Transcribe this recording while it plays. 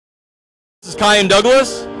is Kyan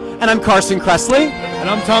Douglas. And I'm Carson Kressley. And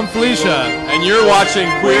I'm Tom Felicia. And you're watching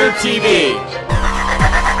Queer TV.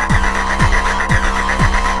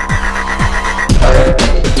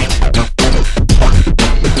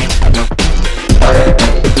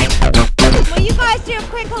 Will you guys do a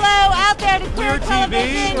quick hello out there to Queer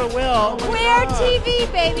Television? Sure will. Queer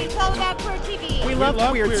TV, baby. It's all about Queer TV. We love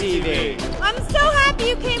Queer TV. I'm so happy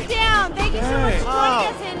you came down. Thank you so much for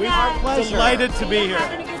joining us. Our pleasure. Delighted to be here.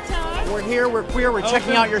 Having a good time? We're here, we're queer, we're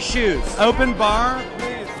checking out your shoes. Open bar,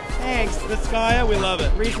 please. Thanks. Vizcaya, we love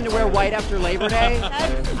it. Reason to wear white after Labor Day? That's I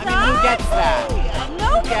mean, who gets that?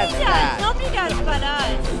 Nobody gets does. that? Nobody does but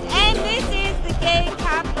us. And this is the gay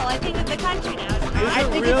capital, I think, of the country now. I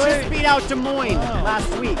think really? it just beat out Des Moines last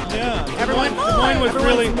week. Yeah. Everyone, Des Moines was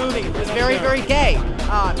really moving. It was very, very gay.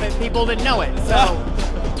 But people didn't know it, so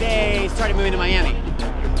they started moving to Miami.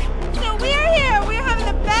 So we're here. We're having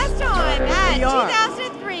the best time at We are.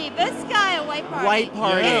 2003 Vizcaya White Party. White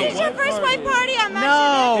Party. Yeah, Is this your White first Party. White Party? I'm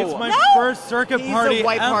No. It's my No? first circuit He's party the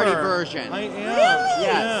white ever. party version. I am. Really?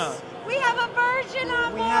 Yes. We have a virgin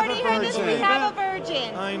on We board. have a You heard this? We virgin. have a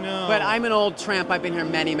virgin. I know. But I'm an old tramp. I've been here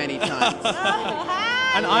many, many times.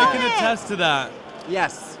 and I can attest to that.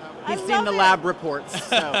 Yes. I He's love seen the it. lab reports.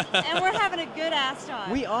 So. And we're having a good ass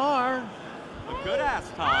time. We are. A good ass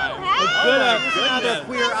time. Oh, Good hey. ass- Another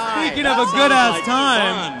queer eye. Speaking of a good ass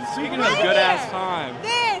time. Speaking of Right good here. ass time.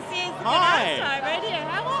 This is the good Hi. ass time right here.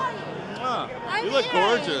 How are you? I'm You look Eyez,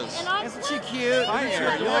 gorgeous. And I'm Isn't she cute? Hi, Isn't she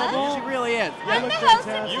Eric. adorable? She really is. I'm the look host of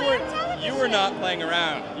fantastic. Queer Television. You were not playing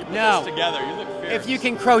around. You put No. this together. You look fierce.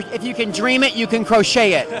 If you can dream it, you can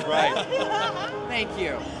crochet it. Right. Thank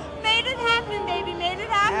you. Made it happen, baby. Made it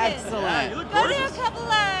happen. Yeah, you Excellent. look Go to a gorgeous.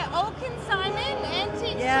 couple of old consignment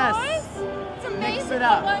antique Yes. stores. It's amazing it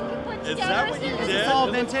up. what one can put Is together. that what you It's did? It's all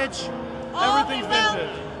vintage. Everything's vintage.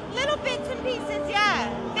 Little bits and pieces, yeah.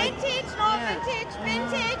 Vintage, not Yeah. vintage,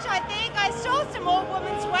 vintage. I think I stole some old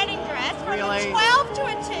woman's wedding dress from Really? a 12 to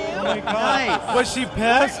a 2. Oh my God. Nice. Was she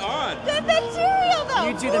pissed? On. The material, though.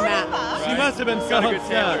 You do the math. $40. She must have been so Got a good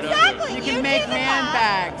tailor, upset. don't Exactly. You can make do the man math.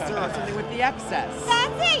 bags or something with the excess.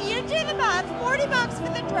 That's it. You do the math. $40 for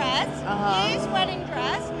the dress. Uh-huh. Used wedding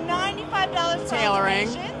dress. $95 for Tailoring.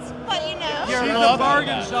 alterations. But you know. Pure She's look. a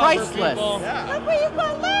bargain shopper, Priceless. people. Look what you've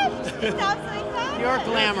got left. It's absolutely fabulous. Pure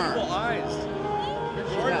glamour. Beautiful eyes.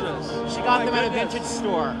 You're gorgeous. She got my them at a goodness. vintage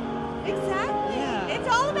store. Exactly. Yeah. It's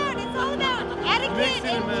all about etiquette Mixing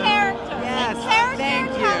and them in. character. Yes, And character thank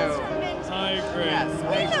comes you. from vintage. I agree. Yes.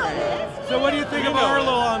 We know this. So what do you think of our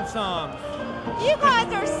little ensemble? You guys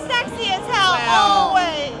are sexy as hell, Well,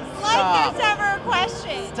 always. Like stop. there's ever a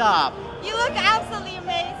question. Stop. You look absolutely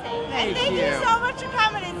amazing. Thank and thank you. so much for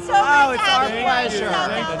coming. It's so Oh, great it's to have our you here in pleasure.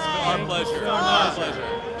 South Thank you. LA. Our pleasure. so Our much. pleasure.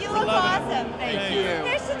 You look love it. awesome. Thank Thank you.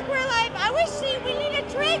 There's the queer life. I wish we need a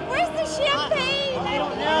drink. Where's the champagne? I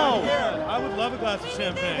don't know. Yeah, I would love a glass of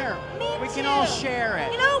champagne. Here, Me we too. can all share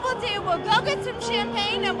You it. know what we'll do? We'll go get some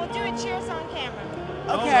champagne and we'll do a cheers on camera.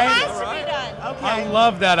 Okay. It has to Alright. be done. I Okay.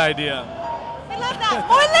 love that idea. We love that.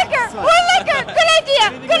 More liquor. More liquor. Good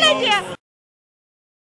idea. Good idea.